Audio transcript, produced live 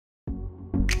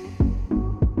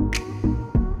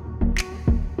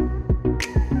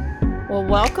Well,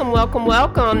 welcome, welcome,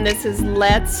 welcome. This is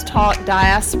Let's Talk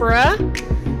Diaspora,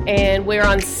 and we're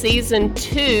on season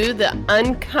 2, the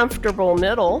uncomfortable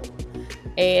middle,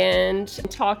 and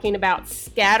talking about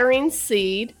scattering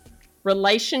seed,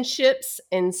 relationships,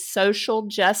 and social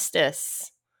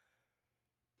justice.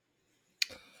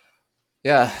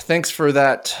 Yeah, thanks for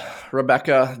that,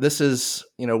 Rebecca. This is,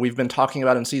 we've been talking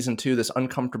about in season 2, this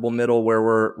uncomfortable middle where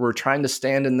we're trying to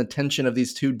stand in the tension of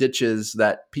these two ditches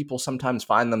that people sometimes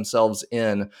find themselves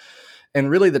in. And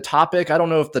really the topic, I don't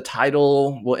know if the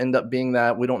title will end up being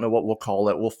that. We don't know what we'll call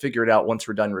it. We'll figure it out once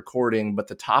we're done recording. But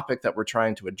the topic that we're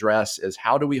trying to address is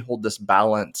how do we hold this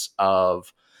balance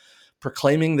of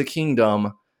proclaiming the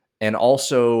kingdom and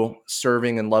also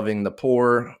serving and loving the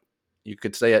poor? You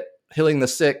could say it, healing the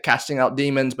sick, casting out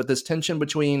demons, but this tension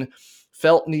between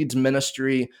felt needs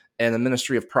ministry and the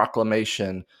ministry of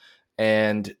proclamation.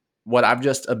 And what I've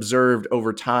just observed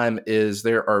over time is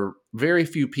there are very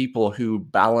few people who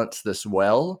balance this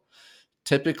well.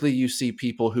 Typically, you see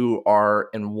people who are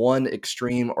in one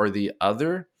extreme or the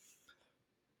other.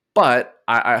 But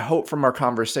I hope from our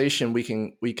conversation we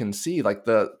can see like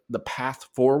the path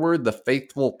forward, the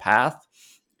faithful path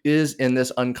is in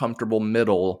this uncomfortable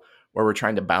middle where we're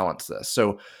trying to balance this.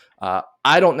 So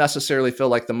I don't necessarily feel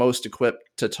like the most equipped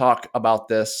to talk about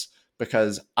this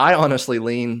because I honestly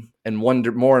lean in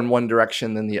more in one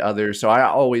direction than the other. So I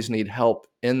always need help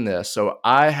in this. So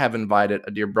I have invited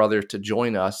a dear brother to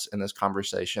join us in this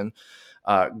conversation.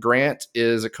 Grant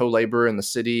is a co-laborer in the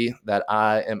city that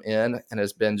I am in and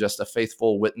has been just a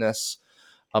faithful witness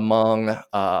among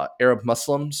Arab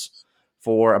Muslims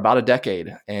for about a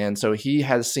decade. And so he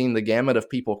has seen the gamut of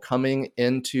people coming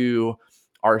into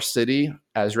our city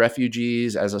as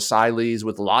refugees, as asylees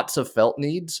with lots of felt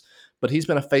needs, but he's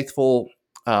been a faithful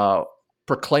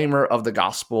proclaimer of the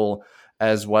gospel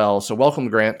as well. So welcome,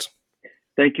 Grant.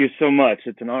 Thank you so much.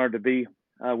 It's an honor to be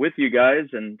with you guys,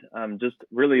 and I'm just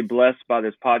really blessed by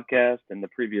this podcast and the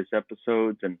previous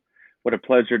episodes, and what a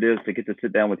pleasure it is to get to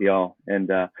sit down with y'all.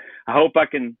 And I hope I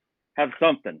can have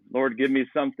something. Lord, give me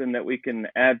something that we can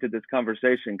add to this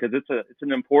conversation because it's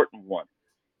an important one.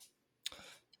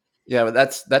 Yeah, but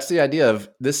that's the idea of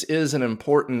this is an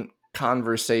important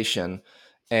conversation.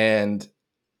 And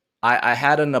I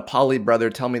had a Nepali brother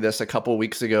tell me this a couple of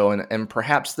weeks ago, and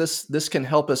perhaps this can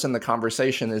help us in the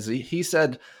conversation. Is he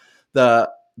said the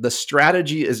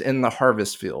strategy is in the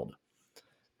harvest field.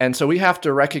 And so we have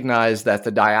to recognize that the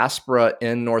diaspora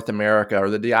in North America, or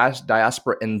the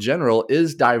diaspora in general,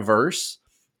 is diverse.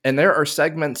 And there are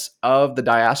segments of the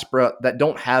diaspora that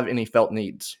don't have any felt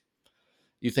needs.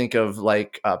 You think of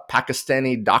like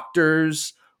Pakistani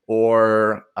doctors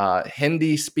or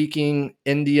Hindi-speaking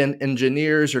Indian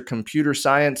engineers or computer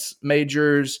science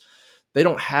majors. They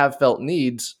don't have felt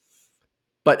needs.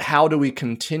 But how do we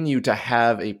continue to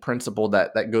have a principle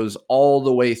that goes all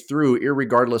the way through,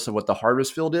 irregardless of what the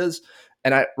harvest field is?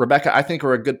 And Rebecca, I think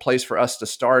a good place for us to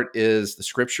start is the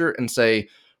scripture and say,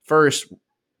 first,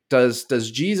 does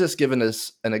Jesus give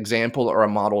us an example or a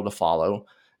model to follow?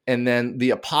 And then the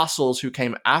apostles who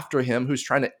came after him, who's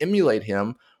trying to emulate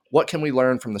him, what can we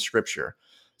learn from the scripture?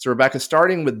 So Rebecca,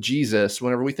 starting with Jesus,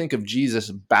 whenever we think of Jesus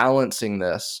balancing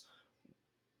this,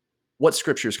 what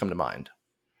scriptures come to mind?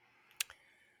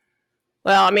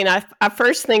 Well, I mean, I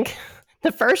first think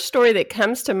the first story that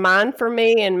comes to mind for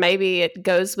me, and maybe it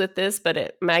goes with this, but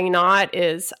it may not,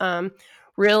 is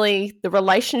really the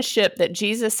relationship that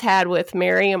Jesus had with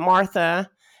Mary and Martha,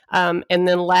 and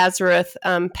then Lazarus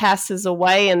passes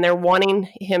away, and they're wanting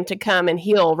him to come and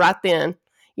heal right then,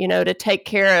 to take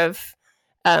care of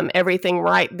everything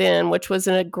right then, which was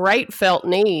a great felt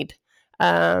need.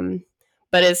 But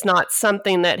it's not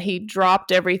something that he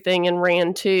dropped everything and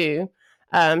ran to.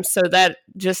 So that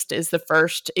just is the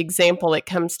first example that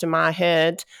comes to my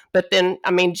head. But then,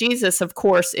 I mean, Jesus, of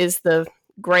course, is the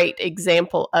great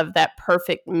example of that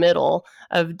perfect middle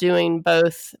of doing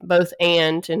both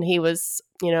and he was,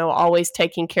 always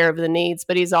taking care of the needs,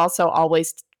 but he's also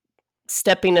always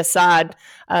stepping aside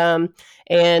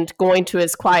and going to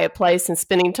his quiet place and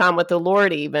spending time with the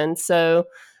Lord even. So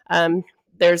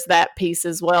there's that piece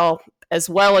as well as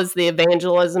the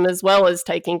evangelism, as well as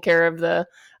taking care of the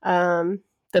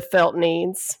felt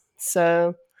needs.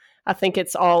 So I think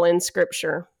it's all in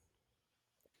scripture.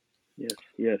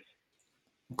 Yes.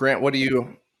 Grant,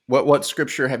 what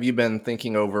scripture have you been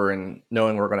thinking over and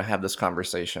knowing we're going to have this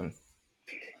conversation?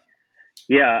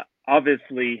 Yeah,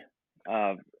 obviously,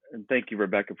 and thank you,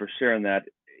 Rebecca, for sharing that.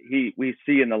 We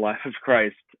see in the life of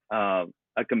Christ a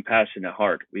compassionate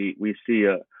heart. We see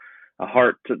a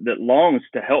heart that longs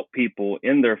to help people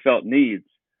in their felt needs,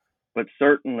 but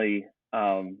certainly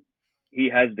he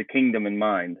has the kingdom in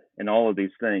mind and all of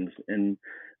these things. And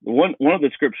one of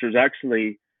the scriptures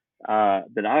actually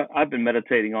that I've been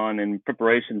meditating on in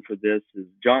preparation for this is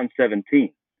John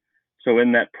 17. So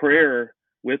in that prayer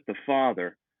with the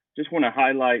Father, just want to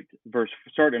highlight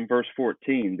start in verse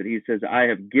 14, that he says, I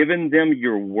have given them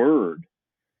your word,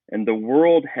 and the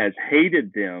world has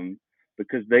hated them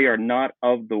because they are not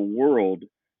of the world,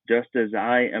 just as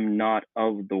I am not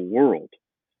of the world.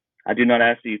 I do not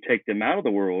ask that you take them out of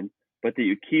the world, but that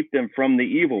you keep them from the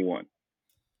evil one.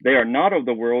 They are not of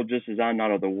the world, just as I'm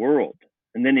not of the world.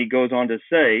 And then he goes on to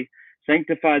say,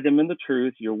 sanctify them in the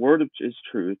truth. Your word is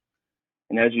truth.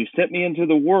 And as you sent me into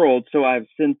the world, so I have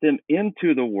sent them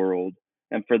into the world.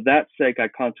 And for that sake, I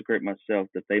consecrate myself,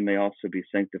 that they may also be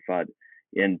sanctified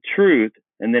in truth.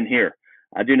 And then here,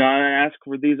 I do not ask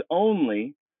for these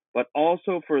only, but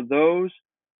also for those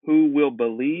who will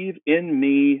believe in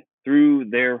me through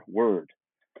their word.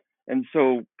 And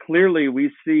so clearly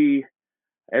we see,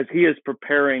 as he is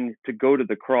preparing to go to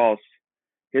the cross,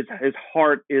 his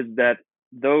heart is that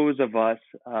those of us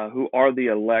who are the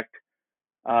elect,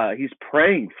 he's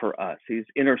praying for us. He's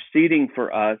interceding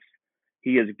for us.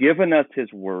 He has given us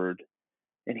his word,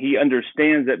 and he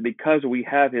understands that because we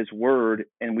have his word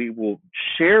and we will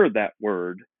share that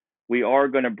word, we are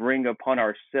going to bring upon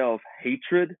ourselves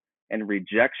hatred and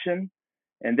rejection.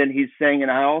 And then he's saying,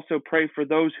 and I also pray for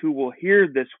those who will hear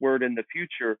this word in the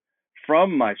future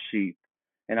from my sheep,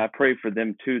 and I pray for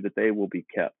them too, that they will be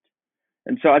kept.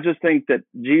 And so I just think that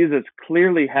Jesus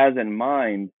clearly has in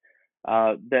mind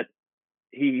that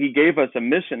he gave us a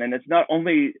mission, and it's not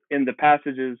only in the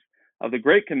passages of the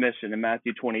Great Commission in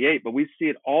Matthew 28, but we see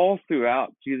it all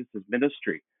throughout Jesus'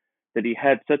 ministry, that he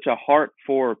had such a heart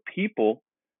for people,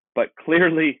 but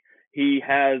clearly he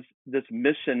has this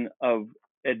mission of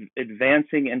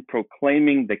advancing and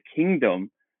proclaiming the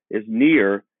kingdom is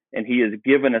near, and he has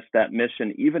given us that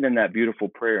mission, even in that beautiful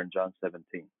prayer in John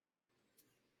 17.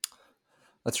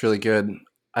 That's really good.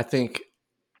 I think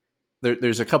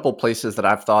there's a couple places that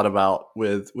I've thought about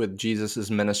with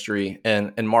Jesus's ministry,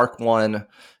 and Mark 1.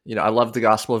 I love the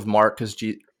Gospel of Mark because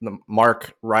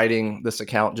Mark writing this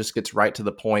account just gets right to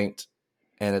the point,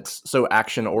 and it's so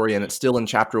action oriented. Still in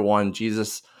chapter 1,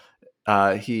 Jesus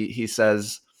he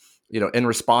says, in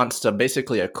response to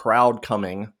basically a crowd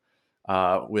coming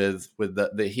with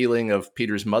the healing of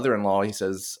Peter's mother-in-law, he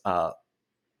says,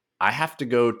 I have to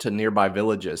go to nearby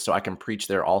villages so I can preach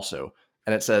there also.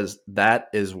 And it says, that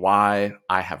is why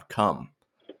I have come.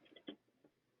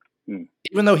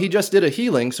 Even though he just did a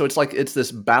healing, so it's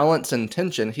this balance and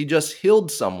tension. He just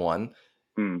healed someone,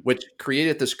 which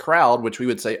created this crowd, which we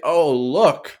would say, oh,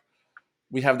 look,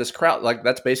 we have this crowd. Like,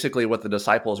 that's basically what the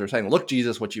disciples are saying. Look,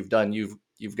 Jesus, what you've done.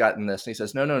 You've gotten this. And he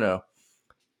says, no.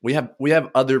 We have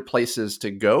other places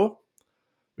to go.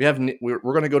 We're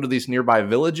going to go to these nearby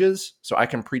villages so I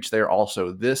can preach there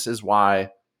also. This is why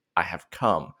I have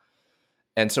come.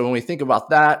 And so when we think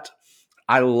about that,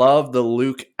 I love the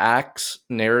Luke Acts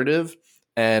narrative,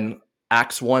 and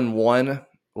Acts 1:1,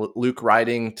 Luke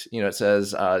writing, it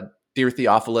says, Dear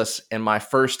Theophilus, in my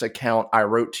first account, I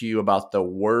wrote to you about the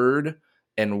word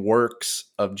and works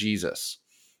of Jesus.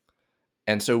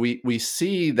 And so we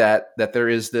see that there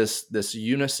is this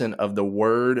unison of the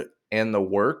word and the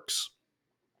works.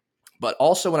 But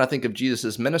also when I think of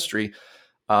Jesus's ministry,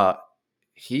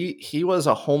 he was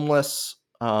a homeless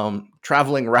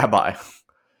traveling rabbi.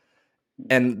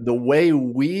 And the way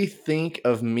we think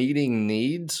of meeting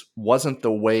needs wasn't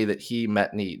the way that he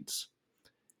met needs.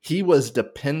 He was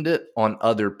dependent on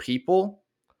other people.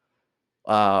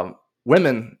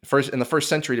 Women, in the first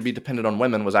century, to be dependent on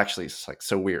women was actually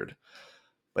so weird.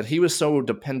 But he was so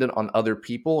dependent on other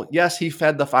people. Yes, he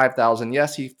fed the 5,000.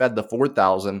 Yes, he fed the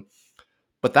 4,000.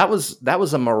 But that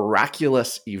was a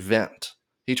miraculous event.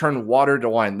 He turned water to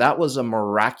wine. That was a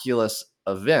miraculous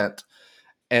event.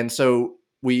 And so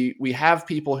we have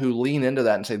people who lean into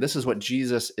that and say, this is what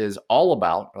Jesus is all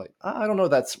about. We're like, I don't know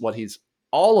that's what he's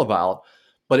all about,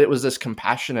 but it was this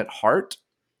compassionate heart.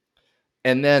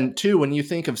 And then, too, when you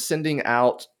think of sending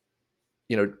out,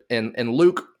 in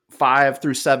Luke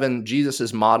 5-7, Jesus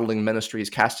is modeling ministries,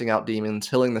 casting out demons,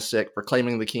 healing the sick,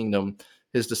 proclaiming the kingdom.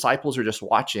 His disciples are just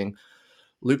watching.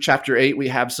 Luke chapter 8, we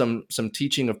have some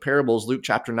teaching of parables. Luke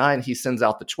chapter 9, he sends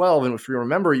out the 12. And if you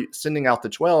remember sending out the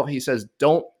 12, he says,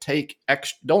 don't take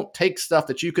stuff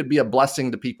that you could be a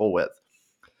blessing to people with.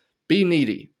 Be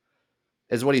needy,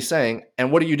 is what he's saying.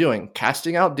 And what are you doing?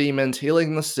 Casting out demons,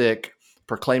 healing the sick,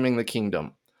 proclaiming the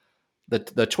kingdom.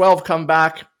 The 12 come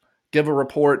back, give a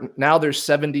report. Now there's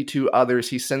 72 others.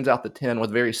 He sends out the 10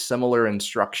 with very similar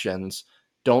instructions.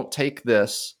 Don't take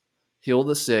this, heal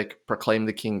the sick, proclaim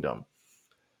the kingdom.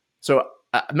 So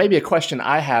maybe a question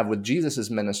I have with Jesus's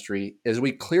ministry is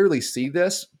we clearly see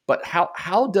this, but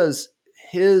how does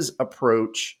his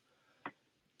approach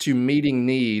to meeting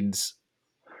needs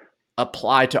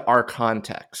apply to our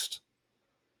context?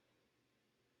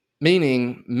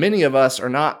 Meaning, many of us are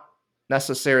not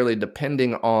necessarily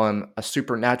depending on a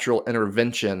supernatural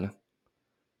intervention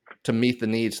to meet the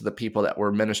needs of the people that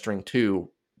we're ministering to.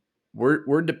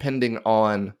 We're depending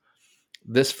on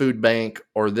this food bank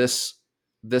or this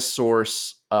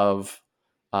source of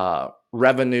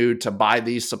revenue to buy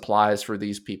these supplies for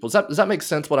these people. Does that make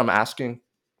sense? What I'm asking?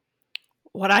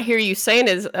 What I hear you saying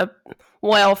is,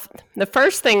 well, the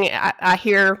first thing I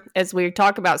hear as we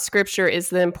talk about Scripture is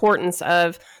the importance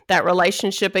of that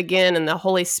relationship again, and the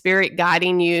Holy Spirit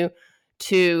guiding you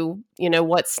to,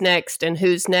 what's next and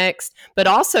who's next, but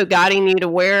also guiding you to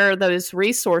where those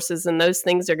resources and those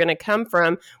things are going to come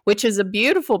from, which is a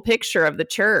beautiful picture of the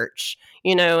church,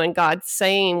 and God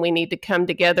saying we need to come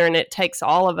together, and it takes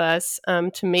all of us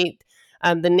to meet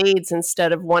the needs,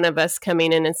 instead of one of us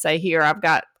coming in and say, here, I've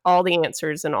got all the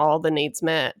answers and all the needs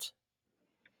met.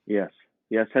 Yes.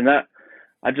 And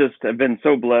I just have been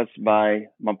so blessed by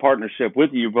my partnership with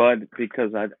you, Bud,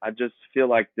 because I just feel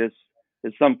like this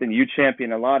is something you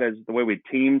champion a lot, is the way we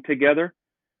team together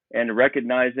and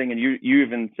recognizing, and you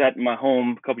even sat in my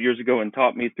home a couple years ago and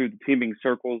taught me through the teaming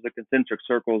circles, the concentric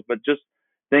circles, but just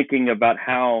thinking about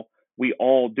how we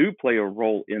all do play a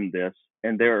role in this.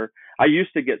 And I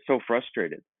used to get so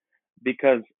frustrated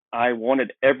because I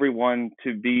wanted everyone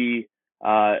to be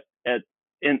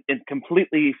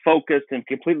completely focused and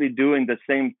completely doing the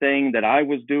same thing that I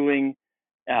was doing,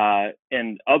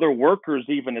 and other workers,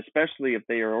 even especially if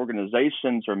they are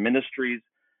organizations or ministries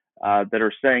that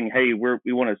are saying, "Hey,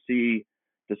 we want to see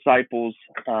disciples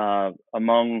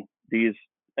among these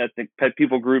ethnic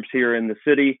people groups here in the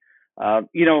city."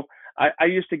 I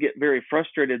used to get very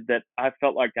frustrated that I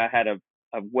felt like I had a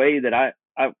way that I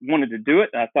wanted to do it,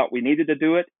 and I thought we needed to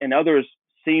do it, and others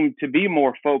seemed to be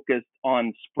more focused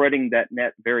on spreading that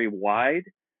net very wide.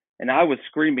 And I was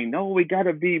screaming, "No, we got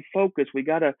to be focused. We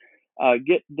got to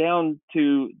get down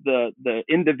to the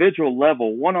individual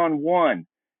level, one-on-one."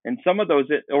 And some of those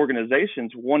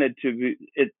organizations wanted to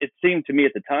be, it seemed to me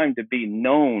at the time, to be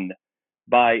known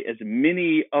by as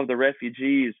many of the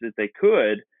refugees as they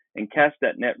could and cast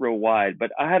that net real wide.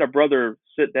 But I had a brother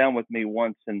sit down with me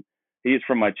once, and he's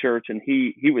from my church, and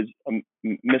he was a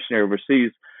missionary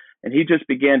overseas, and he just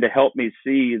began to help me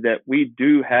see that we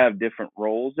do have different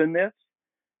roles in this,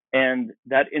 and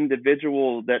that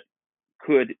individual that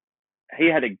he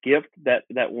had a gift,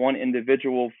 that one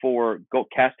individual, for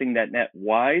casting that net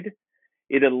wide.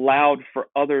 It allowed for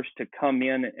others to come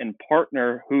in and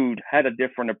partner who had a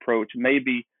different approach,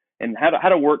 maybe, and how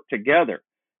to work together.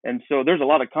 And so there's a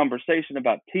lot of conversation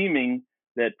about teaming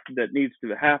that needs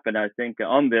to happen, I think,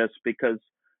 on this, because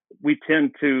we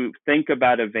tend to think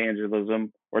about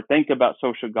evangelism or think about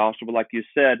social gospel, like you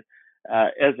said,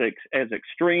 as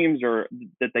extremes, or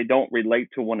that they don't relate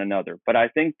to one another. But I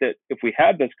think that if we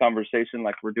have this conversation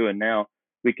like we're doing now,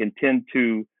 we can tend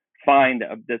to find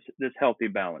this healthy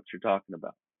balance you're talking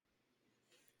about.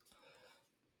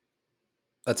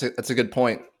 That's a good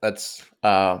point. That's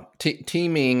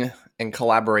teaming and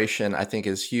collaboration, I think,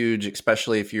 is huge,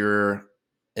 especially if you're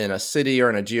in a city or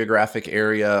in a geographic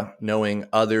area, knowing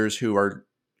others who are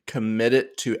committed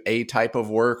to a type of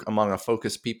work among a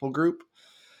focused people group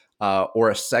or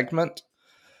a segment,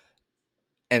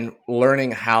 and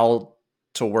learning how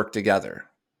to work together.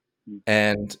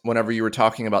 And whenever you were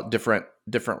talking about different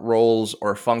roles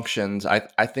or functions,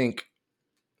 I think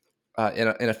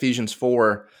in Ephesians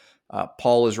 4,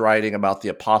 Paul is writing about the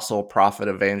apostle, prophet,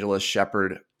 evangelist,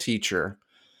 shepherd, teacher,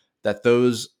 that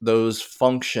those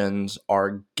functions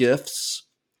are gifts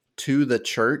to the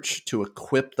church to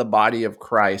equip the body of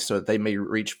Christ so that they may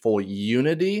reach full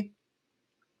unity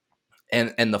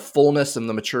and the fullness and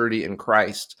the maturity in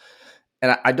Christ.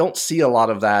 And I don't see a lot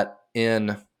of that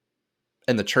in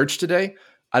the church today.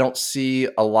 I don't see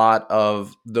a lot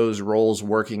of those roles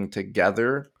working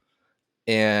together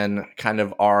in kind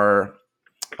of our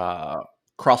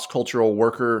cross-cultural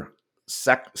worker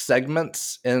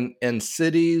segments in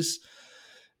cities.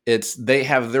 It's they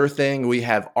have their thing, we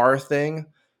have our thing.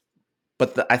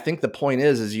 But I think the point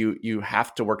is you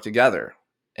have to work together.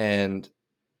 And,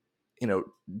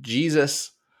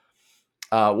 Jesus,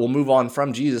 we'll move on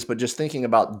from Jesus, but just thinking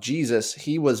about Jesus,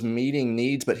 he was meeting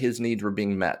needs, but his needs were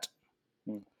being met.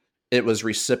 It was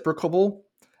reciprocal.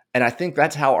 And I think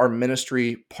that's how our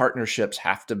ministry partnerships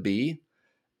have to be,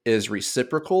 is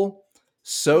reciprocal,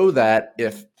 so that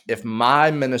if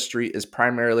my ministry is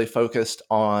primarily focused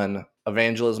on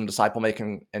evangelism, disciple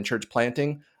making, and church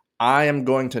planting, I am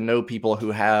going to know people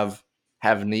who have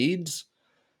needs.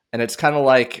 And it's kind of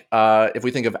like if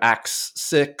we think of Acts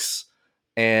 6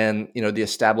 and, the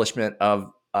establishment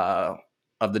of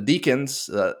the deacons,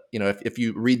 if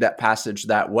you read that passage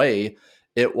that way,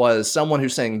 it was someone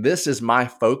who's saying, this is my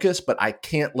focus, but I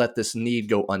can't let this need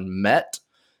go unmet.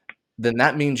 Then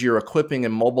that means you're equipping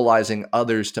and mobilizing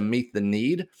others to meet the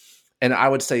need. And I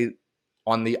would say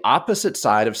on the opposite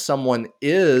side, if someone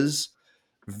is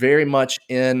very much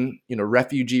in,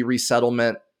 refugee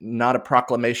resettlement, not a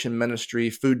proclamation ministry,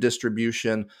 food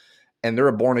distribution, and they're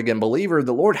a born again believer,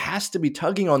 the Lord has to be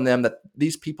tugging on them that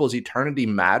these people's eternity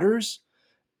matters.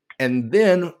 And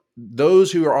then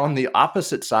those who are on the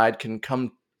opposite side can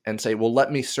come and say, well,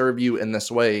 let me serve you in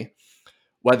this way,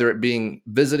 whether it being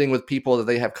visiting with people that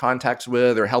they have contacts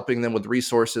with or helping them with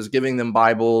resources, giving them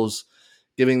Bibles,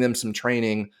 giving them some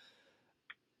training.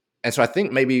 And so I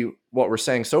think maybe what we're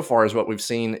saying so far is what we've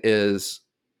seen is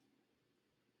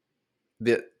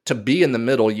that to be in the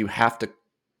middle, you have to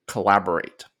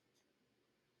collaborate.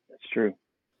 That's true.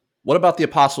 What about the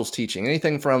apostles' teaching?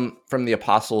 Anything from the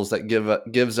apostles that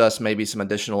gives us maybe some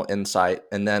additional insight?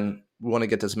 And then we want to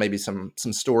get to maybe some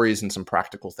stories and some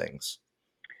practical things.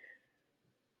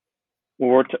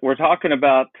 Well, we're talking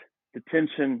about the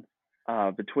tension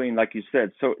between, like you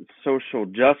said, social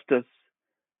justice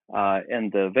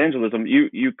and the evangelism.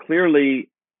 You clearly,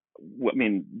 I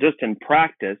mean, just in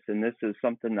practice, and this is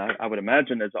something I would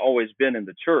imagine has always been in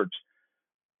the church.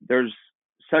 There's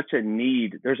such a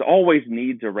need. There's always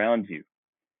needs around you.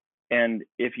 And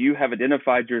if you have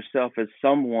identified yourself as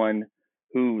someone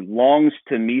who longs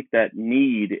to meet that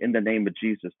need in the name of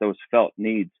Jesus, those felt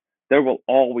needs, there will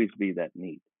always be that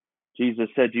need. Jesus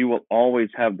said, "You will always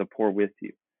have the poor with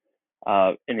you."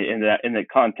 In the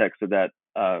context of that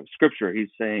scripture,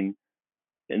 he's saying,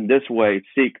 in this way,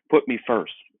 put me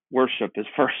first. Worship is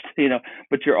first,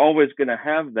 but you're always going to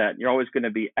have that. You're always going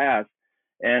to be asked.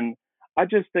 And I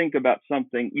just think about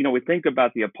something, we think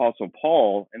about the Apostle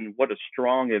Paul and what a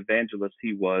strong evangelist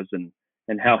he was, and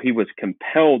how he was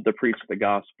compelled to preach the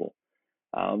gospel.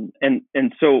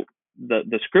 And so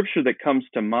the scripture that comes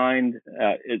to mind,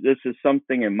 this is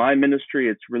something in my ministry.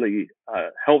 It's really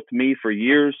helped me for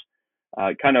years.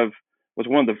 Kind of was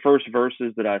one of the first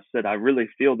verses that I said, I really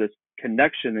feel this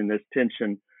connection and this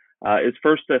tension, is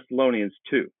 1 Thessalonians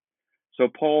 2. So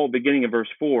Paul, beginning of verse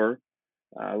 4,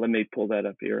 let me pull that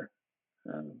up here.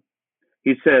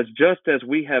 He says, just as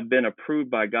we have been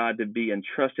approved by God to be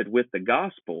entrusted with the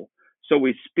gospel, so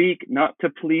we speak not to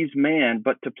please man,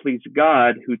 but to please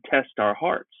God who tests our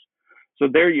hearts. So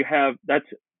there you have,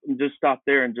 just stop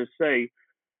there and just say,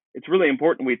 it's really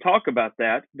important we talk about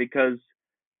that, because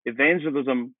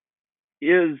evangelism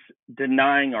is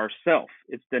denying ourselves.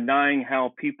 It's denying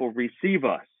how people receive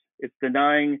us. It's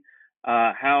denying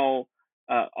how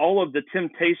all of the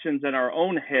temptations in our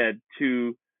own head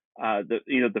to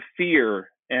the fear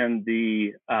and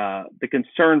the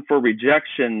concern for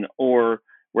rejection, or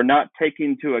we're not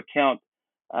taking into account,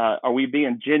 are we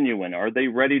being genuine? Are they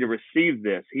ready to receive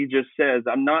this? He just says,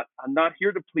 I'm not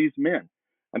here to please men.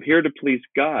 I'm here to please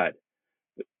God.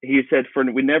 He said, for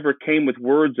we never came with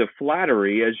words of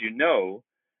flattery, as you know,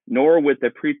 nor with a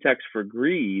pretext for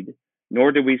greed,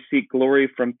 nor do we seek glory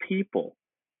from people.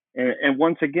 And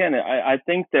once again, I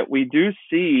think that we do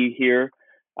see here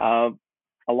a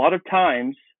lot of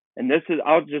times, and this is,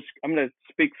 I'm going to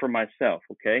speak for myself,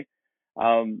 okay?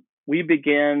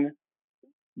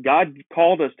 God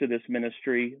called us to this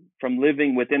ministry from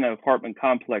living within an apartment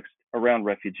complex around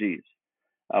refugees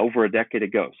over a decade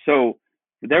ago. So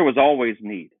there was always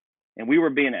need, and we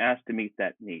were being asked to meet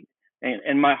that need.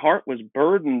 And my heart was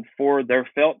burdened for their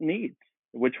felt needs,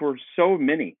 which were so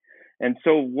many. And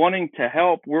so wanting to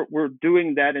help, we're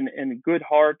doing that in good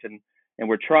heart, and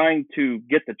we're trying to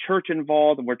get the church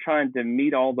involved, and we're trying to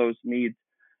meet all those needs.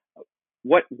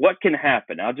 What can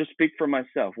happen? I'll just speak for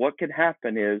myself. What can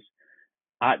happen is,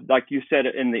 like you said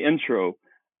in the intro,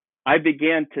 I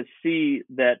began to see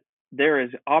that there is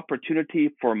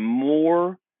opportunity for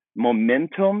more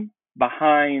momentum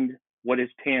behind what is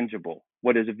tangible,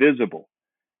 what is visible.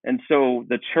 And so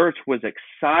the church was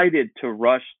excited to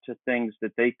rush to things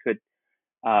that they could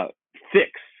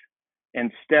fix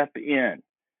and step in.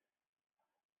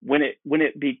 When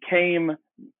it became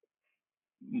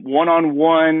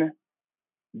one-on-one,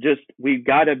 just we've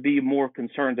got to be more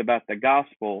concerned about the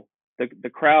gospel, the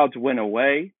crowds went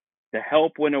away, the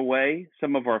help went away,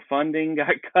 some of our funding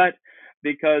got cut,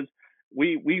 because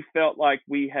we felt like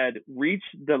we had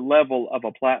reached the level of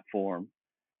a platform,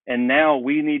 and now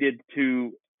we needed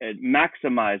to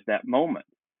maximize that moment.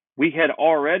 We had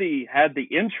already had the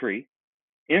entry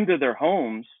into their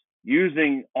homes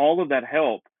using all of that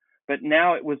help, but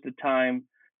now it was the time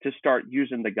to start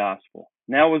using the gospel.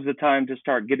 Now was the time to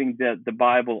start getting the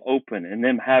Bible open and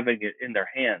them having it in their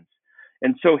hands.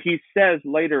 And so he says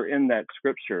later in that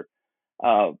scripture,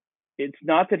 it's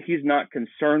not that he's not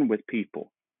concerned with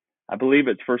people. I believe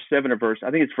it's verse 7 or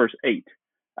I think it's verse 8,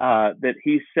 that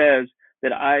he says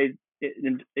that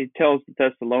it tells the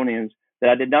Thessalonians that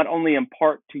I did not only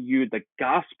impart to you the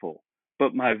gospel,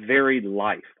 but my very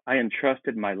life. I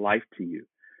entrusted my life to you.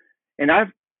 And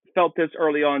I've felt this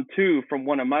early on too from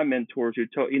one of my mentors who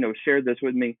shared this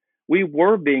with me. We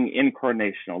were being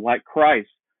incarnational, like Christ,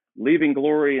 leaving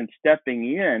glory and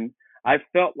stepping in. I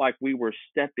felt like we were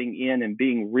stepping in and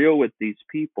being real with these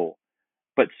people.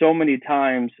 But so many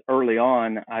times early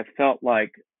on, I felt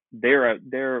like their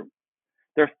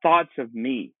thoughts of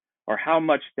me, or how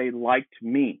much they liked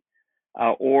me,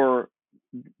 or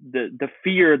the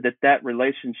fear that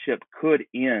relationship could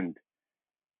end,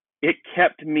 it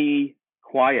kept me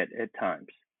quiet at times.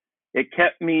 It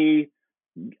kept me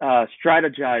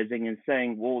strategizing and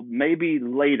saying, well, maybe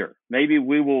later, maybe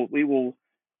we will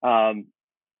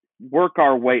work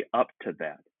our way up to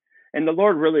that. And the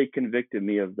Lord really convicted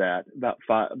me of that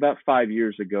about 5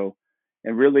 years ago,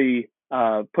 and really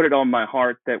put it on my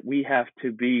heart that we have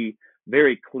to be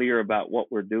very clear about what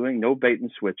we're doing, no bait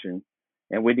and switching,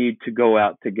 and we need to go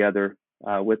out together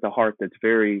with a heart that's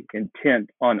very intent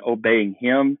on obeying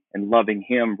Him and loving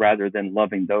Him rather than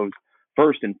loving those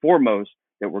first and foremost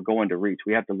that we're going to reach.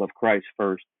 We have to love Christ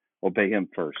first, obey Him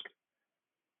first.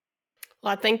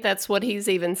 Well, I think that's what he's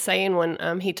even saying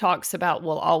when he talks about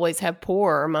we'll always have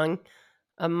poor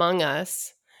among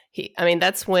us.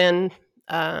 That's when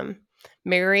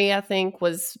Mary, I think,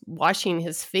 was washing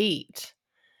his feet.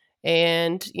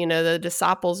 And, the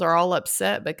disciples are all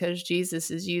upset because Jesus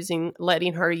is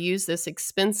letting her use this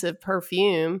expensive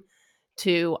perfume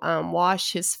to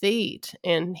wash his feet.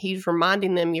 And he's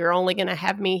reminding them, you're only going to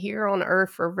have me here on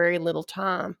earth for a very little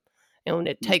time. And when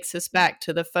it takes us back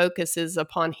to the focus is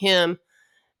upon him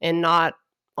and not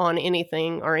on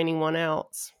anything or anyone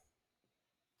else.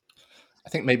 I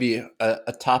think maybe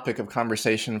a topic of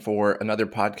conversation for another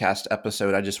podcast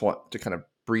episode, I just want to kind of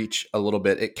breach a little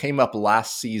bit. It came up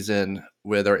last season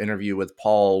with our interview with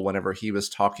Paul, whenever he was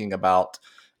talking about,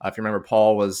 if you remember,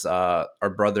 Paul was our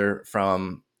brother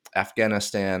from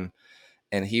Afghanistan,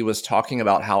 and he was talking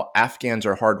about how Afghans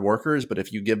are hard workers, but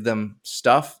if you give them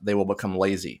stuff, they will become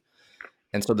lazy.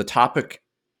 And so the topic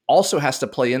also has to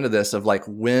play into this of like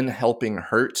when helping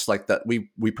hurts, like that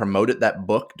we promoted that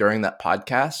book during that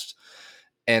podcast.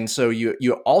 And so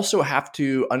you also have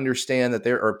to understand that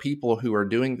there are people who are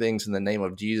doing things in the name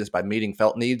of Jesus by meeting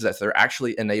felt needs, that they're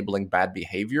actually enabling bad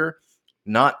behavior,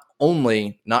 not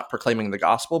only not proclaiming the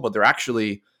gospel, but they're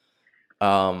actually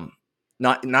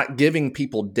not giving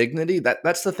people dignity.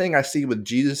 That's the thing I see with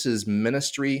Jesus's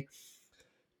ministry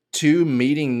to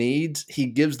meeting needs. He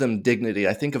gives them dignity.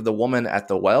 I think of the woman at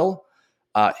the well.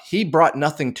 He brought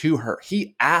nothing to her.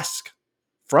 He asked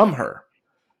from her.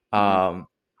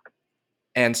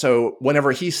 And so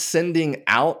whenever he's sending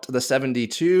out the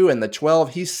 72 and the 12,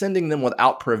 he's sending them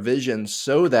without provision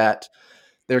so that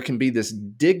there can be this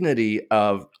dignity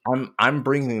of I'm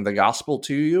bringing the gospel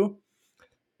to you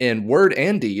in word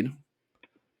and deed,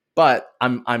 but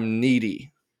I'm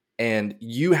needy and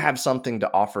you have something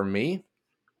to offer me.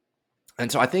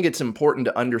 And so I think it's important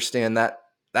to understand that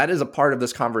that is a part of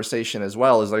this conversation as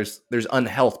well, as there's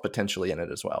unhealth potentially in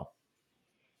it as well.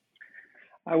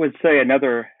 I would say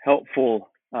another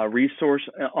helpful resource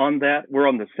on that, we're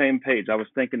on the same page. I was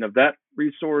thinking of that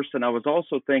resource, and I was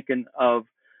also thinking of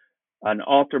an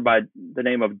author by the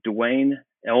name of Dwayne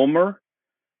Elmer,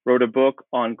 wrote a book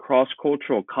on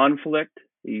cross-cultural conflict.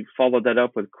 He followed that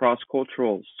up with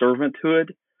cross-cultural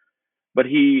servanthood, but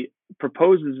he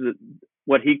proposes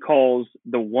what he calls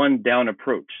the one down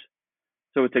approach.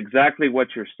 So it's exactly what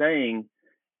you're saying.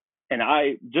 And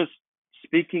I just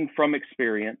speaking from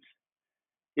experience,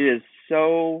 it is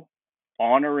so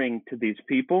honoring to these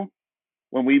people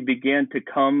when we begin to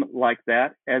come like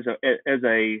that as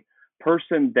a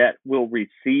person that will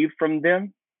receive from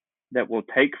them, that will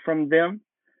take from them.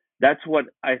 That's what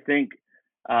I think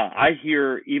I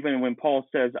hear even when Paul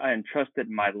says, I entrusted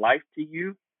my life to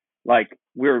you. Like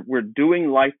we're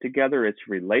doing life together. It's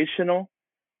relational,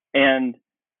 and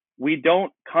we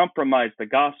don't compromise the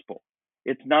gospel.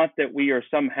 It's not that we are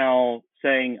somehow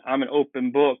saying, I'm an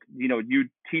open book, you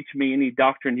teach me any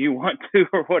doctrine you want to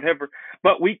or whatever.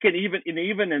 But we can even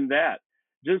in that,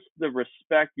 just the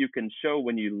respect you can show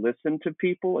when you listen to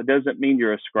people. It doesn't mean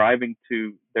you're ascribing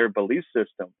to their belief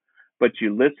system, but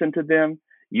you listen to them,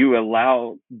 you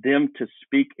allow them to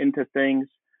speak into things.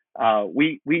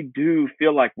 We do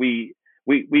feel like we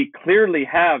We clearly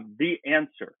have the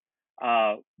answer,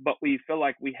 but we feel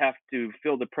like we have to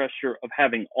feel the pressure of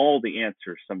having all the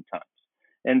answers sometimes.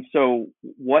 And so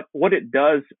what it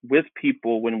does with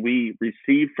people when we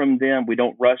receive from them, we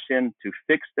don't rush in to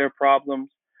fix their problems.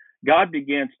 God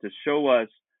begins to show us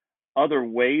other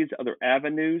ways, other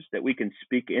avenues that we can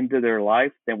speak into their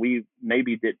life that we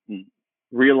maybe didn't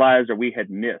realize or we had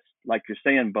missed, like you're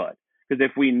saying, Bud. Because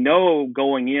if we know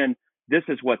going in, this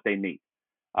is what they need.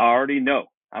 I already know.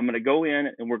 I'm going to go in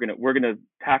and we're going to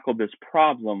tackle this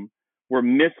problem. We're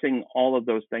missing all of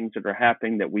those things that are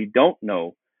happening that we don't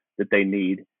know that they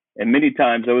need. And many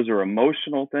times those are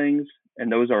emotional things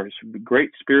and those are great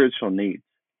spiritual needs.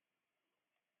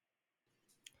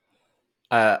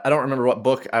 I don't remember what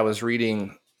book I was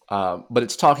reading, but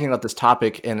it's talking about this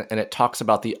topic, and it talks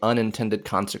about the unintended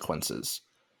consequences.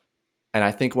 And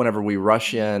I think whenever we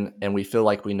rush in and we feel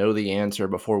like we know the answer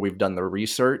before we've done the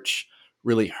research,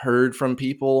 really heard from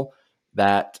people,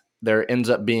 that there ends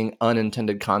up being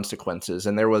unintended consequences.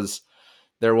 And there was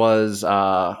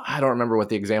I don't remember what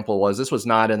the example was. This was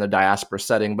not in the diaspora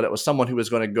setting, but it was someone who was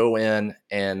going to go in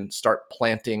and start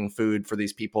planting food for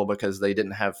these people because they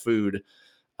didn't have food.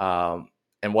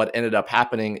 And what ended up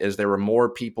happening is there were more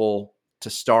people to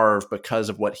starve because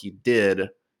of what he did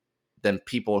than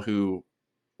people who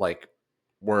like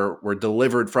were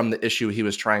delivered from the issue he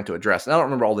was trying to address. And I don't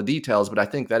remember all the details, but I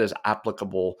think that is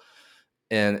applicable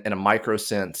in a micro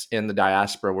sense in the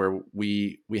diaspora, where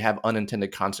we have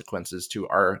unintended consequences to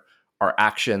our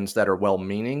actions that are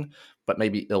well-meaning, but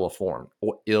maybe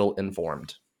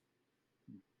ill-informed.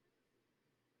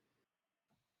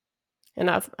 And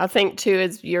I think too,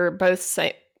 as you're both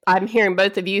saying, I'm hearing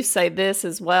both of you say this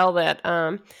as well, that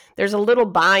there's a little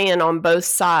buy-in on both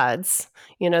sides.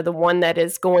 The one that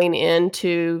is going in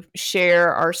to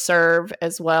share or serve,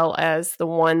 as well as the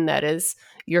one that is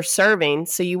you're serving.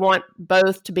 So you want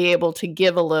both to be able to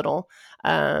give a little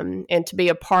and to be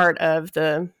a part of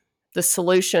the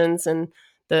solutions and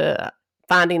the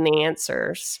finding the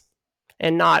answers,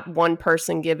 and not one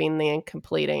person giving the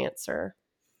incomplete answer.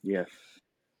 Yes.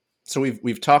 So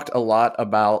we've talked a lot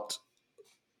about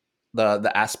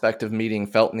the aspect of meeting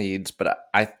felt needs, but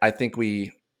I think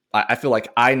I feel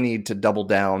like I need to double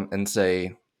down and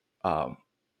say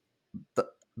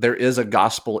there is a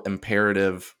gospel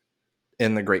imperative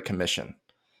in the Great Commission,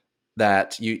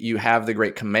 that you have the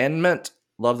Great Commandment,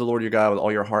 love the Lord your God with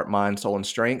all your heart, mind, soul, and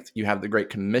strength. You have the Great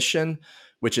Commission,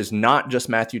 which is not just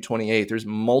Matthew 28. There's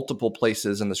multiple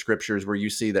places in the scriptures where you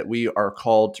see that we are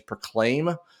called to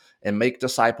proclaim and make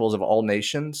disciples of all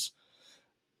nations.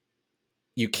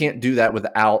 You can't do that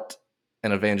without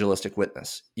an evangelistic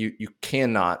witness. You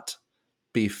cannot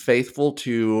be faithful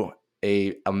to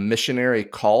a missionary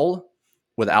call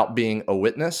without being a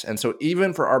witness. And so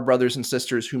even for our brothers and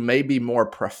sisters who may be more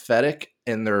prophetic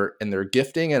in their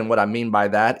gifting, and what I mean by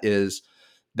that is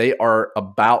they are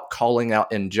about calling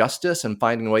out injustice and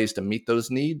finding ways to meet those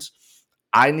needs,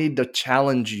 I need to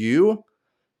challenge you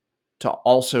to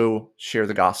also share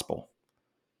the gospel,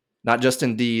 not just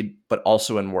in deed, but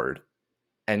also in word.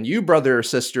 And you, brother or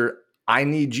sister, I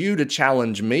need you to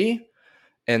challenge me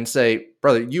and say,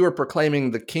 brother, you are proclaiming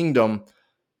the kingdom,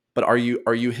 but are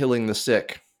you healing the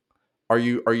sick? Are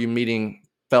you meeting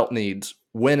felt needs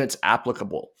when it's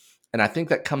applicable? And I think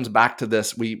that comes back to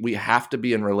this. We have to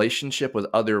be in relationship with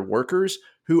other workers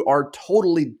who are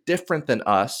totally different than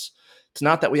us. It's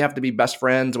not that we have to be best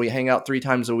friends, we hang out 3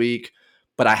 times a week,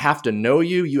 but I have to know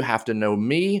you, you have to know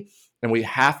me, and we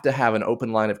have to have an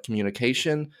open line of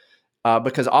communication,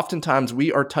 because oftentimes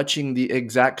we are touching the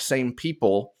exact same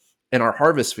people in our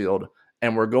harvest field,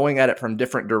 and we're going at it from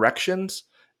different directions.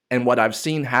 And what I've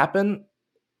seen happen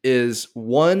is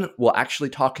one will actually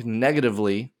talk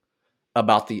negatively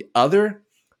about the other.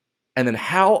 And then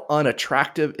how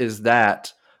unattractive is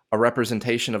that a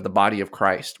representation of the body of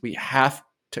Christ? We have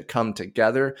to come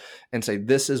together and say,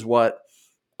 this is what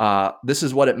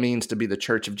it means to be the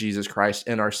church of Jesus Christ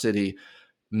in our city,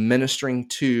 ministering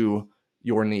to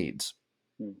your needs.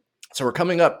 So we're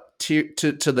coming up to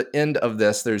the end of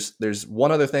this. There's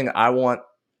one other thing I want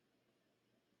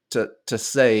to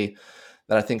say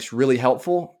that I think is really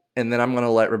helpful, and then I'm going to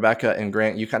let Rebecca and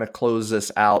Grant, you kind of close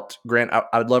this out. Grant,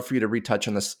 I would love for you to retouch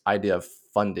on this idea of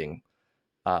funding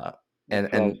and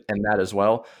that as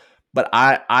well. But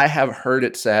I have heard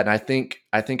it said, and I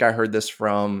think I heard this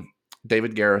from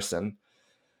David Garrison,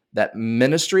 that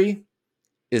ministry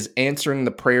is answering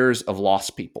the prayers of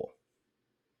lost people.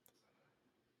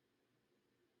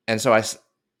 And so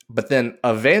but then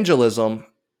evangelism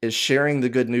is sharing the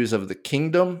good news of the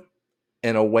kingdom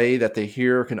in a way that the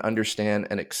hearer can understand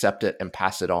and accept it and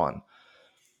pass it on.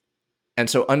 And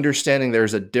so understanding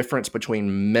there's a difference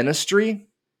between ministry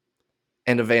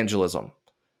and evangelism,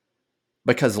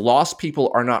 because lost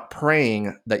people are not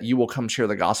praying that you will come share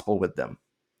the gospel with them.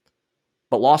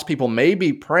 But lost people may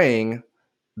be praying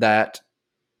that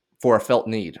for a felt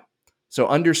need. So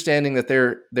understanding that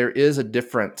there is a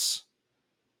difference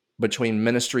between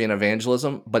ministry and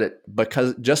evangelism, but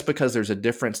because there's a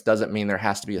difference doesn't mean there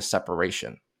has to be a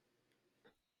separation.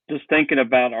 Just thinking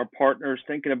about our partners,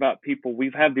 thinking about people,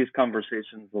 we've had these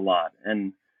conversations a lot,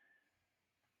 and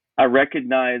I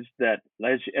recognize that,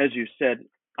 as you said,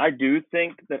 I do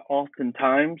think that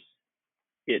oftentimes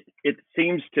it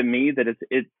seems to me that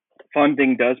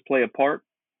funding does play a part.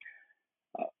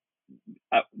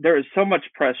 There is so much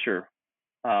pressure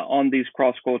on these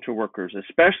cross-cultural workers,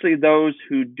 especially those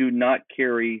who do not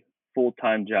carry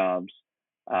full-time jobs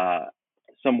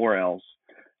somewhere else.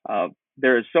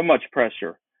 There is so much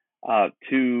pressure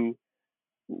to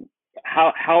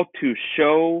how to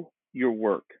show your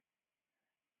work.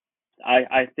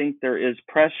 I think there is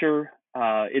pressure.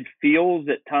 It feels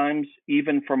at times,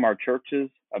 even from our churches,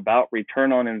 about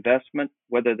return on investment,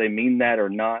 whether they mean that or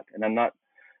not. And I'm not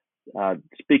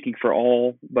speaking for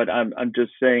all, but I'm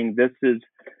just saying this is,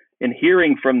 in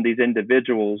hearing from these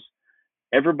individuals,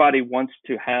 everybody wants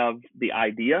to have the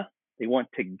idea. They want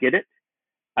to get it.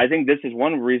 I think this is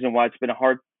one reason why it's been a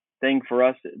hard thing for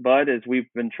us, Bud, is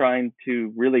we've been trying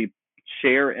to really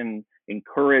share and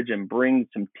encourage and bring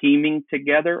some teaming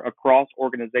together across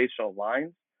organizational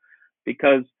lines,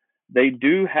 because they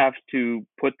do have to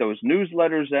put those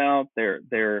newsletters out.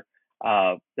 There's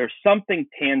something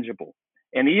tangible,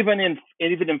 and even in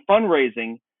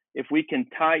fundraising, if we can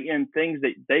tie in things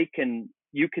that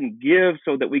you can give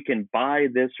so that we can buy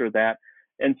this or that.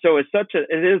 And so it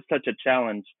is such a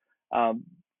challenge.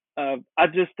 I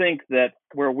just think that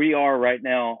where we are right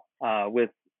now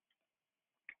with,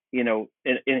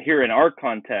 here in our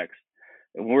context,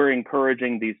 we're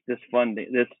encouraging this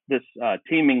funding, this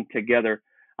teaming together.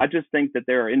 I just think that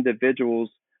there are individuals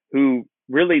who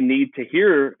really need to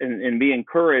hear and be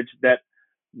encouraged that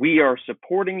we are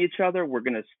supporting each other. We're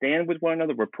going to stand with one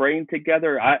another. We're praying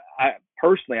together. I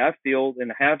personally, I feel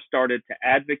and have started to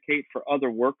advocate for other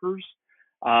workers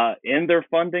in their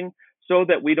funding, so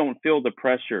that we don't feel the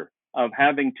pressure of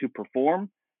having to perform,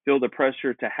 feel the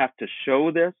pressure to have to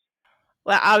show this.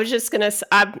 Well, I was just going to,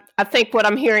 I think what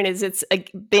I'm hearing is it's,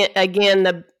 again,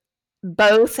 the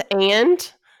both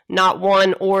and, not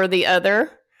one or the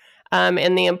other.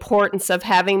 And the importance of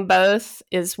having both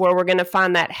is where we're going to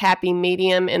find that happy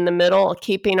medium in the middle,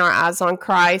 keeping our eyes on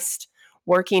Christ,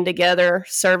 working together,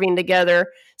 serving together,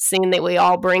 seeing that we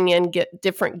all bring in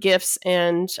different gifts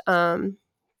and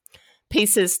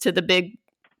pieces to the big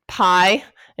pie,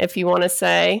 if you want to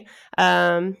say,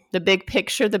 the big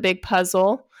picture, the big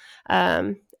puzzle,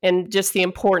 and just the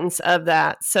importance of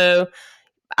that. So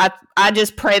I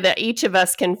just pray that each of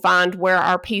us can find where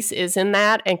our piece is in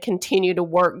that and continue to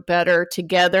work better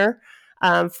together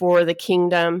for the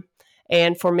kingdom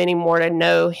and for many more to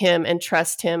know him and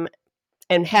trust him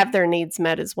and have their needs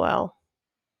met as well.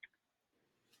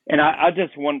 And I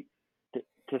just want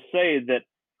to say that,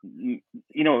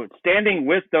 standing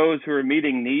with those who are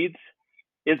meeting needs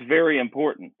is very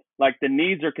important. Like, the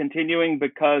needs are continuing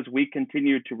because we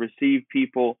continue to receive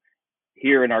people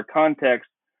here in our context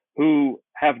who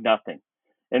have nothing.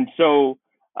 And so,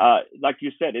 like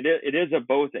you said, it is a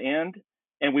both and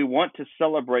we want to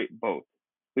celebrate both.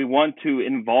 We want to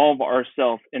involve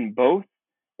ourselves in both.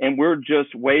 And we're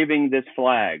just waving this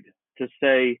flag to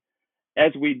say,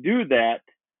 as we do that,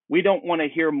 we don't want to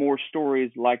hear more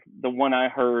stories like the one I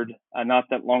heard not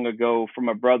that long ago from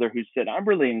a brother who said, I'm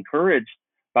really encouraged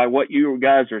by what you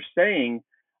guys are saying.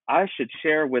 I should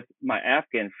share with my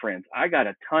Afghan friends. I got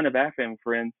a ton of Afghan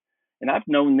friends, and I've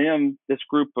known them, this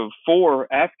group of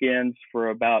 4 Afghans, for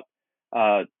about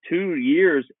 2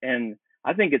 years. And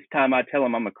I think it's time I tell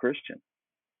them I'm a Christian.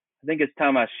 I think it's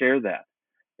time I share that.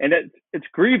 And it's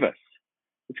grievous.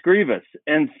 It's grievous.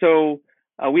 And so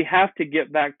we have to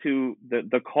get back to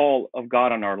the call of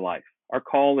God on our life. Our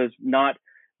call is not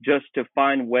just to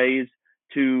find ways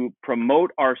to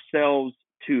promote ourselves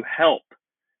to help.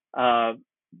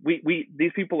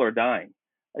 These people are dying.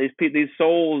 These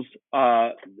souls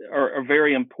are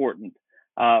very important.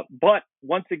 But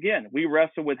once again, we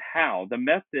wrestle with how. The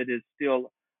method is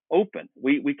still open.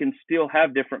 We can still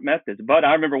have different methods. But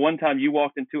I remember one time you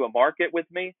walked into a market with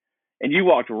me, and you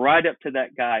walked right up to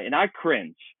that guy, and I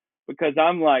cringe, because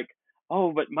I'm like,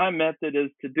 oh, but my method is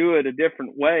to do it a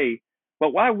different way.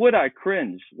 But why would I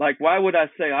cringe? Like, why would I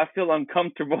say I feel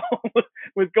uncomfortable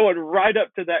with going right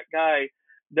up to that guy?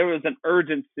 There was an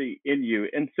urgency in you.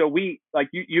 And so we, like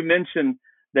you mentioned,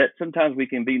 that sometimes we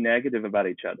can be negative about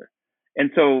each other.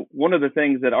 And so one of the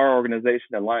things that our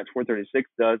organization, Alliance 436,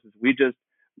 does is we just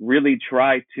really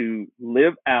try to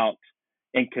live out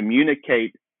and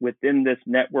communicate within this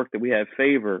network that we have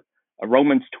favor,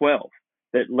 Romans 12,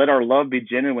 that let our love be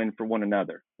genuine for one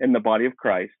another in the body of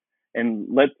Christ, and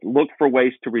let's look for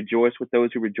ways to rejoice with those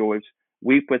who rejoice,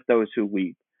 weep with those who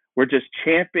weep. We're just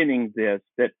championing this,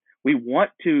 that we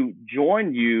want to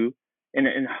join you and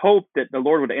hope that the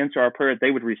Lord would answer our prayer, that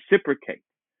they would reciprocate.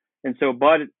 And so,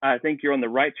 Bud, I think you're on the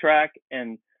right track,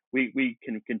 and we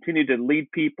can continue to lead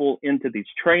people into these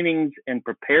trainings and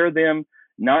prepare them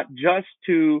not just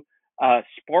to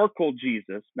sparkle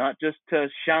Jesus, not just to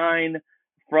shine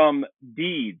from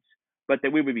deeds, but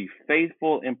that we would be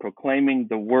faithful in proclaiming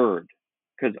the word.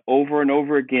 Because over and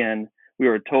over again, we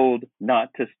are told not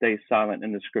to stay silent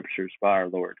in the scriptures by our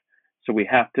Lord. So we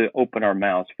have to open our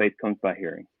mouths. Faith comes by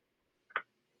hearing.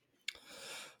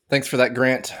 Thanks for that,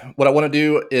 Grant. What I want to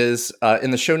do is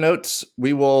in the show notes,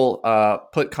 we will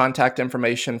put contact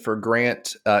information for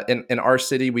Grant. In our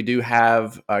city, we do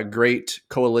have great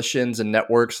coalitions and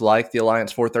networks like the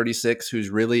Alliance 436, who's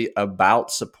really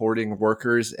about supporting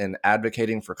workers and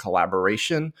advocating for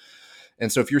collaboration.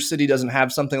 And so if your city doesn't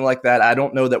have something like that, I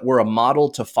don't know that we're a model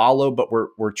to follow, but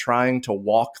we're trying to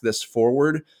walk this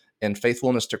forward in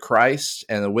faithfulness to Christ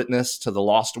and a witness to the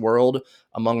lost world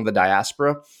among the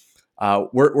diaspora.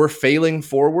 We're failing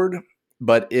forward,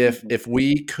 but if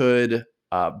we could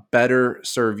better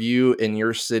serve you in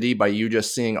your city by you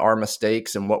just seeing our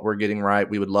mistakes and what we're getting right,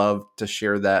 we would love to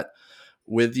share that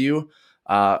with you.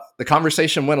 The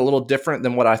conversation went a little different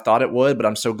than what I thought it would, but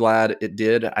I'm so glad it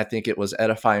did. I think it was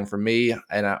edifying for me,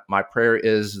 and my prayer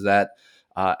is that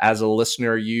as a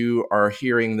listener, you are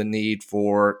hearing the need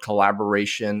for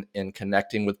collaboration in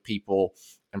connecting with people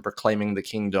and proclaiming the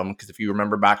kingdom. Because if you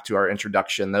remember back to our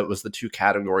introduction, that was the two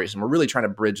categories, and we're really trying to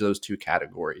bridge those two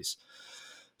categories.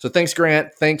 So thanks,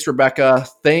 Grant. Thanks, Rebecca.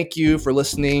 Thank you for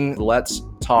listening. Let's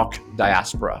Talk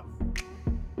Diaspora.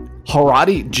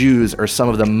 Haredi Jews are some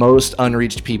of the most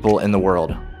unreached people in the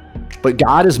world. But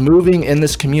God is moving in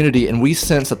this community, and we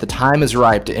sense that the time is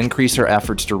ripe to increase our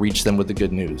efforts to reach them with the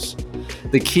good news.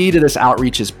 The key to this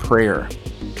outreach is prayer.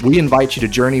 We invite you to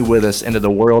journey with us into the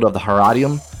world of the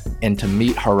Haredim and to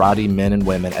meet Haredi men and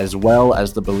women, as well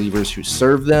as the believers who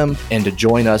serve them, and to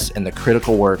join us in the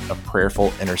critical work of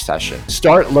prayerful intercession.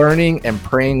 Start learning and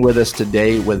praying with us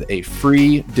today with a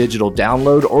free digital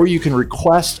download, or you can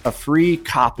request a free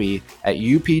copy at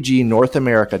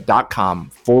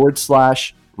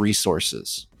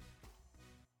upgnorthamerica.com/resources.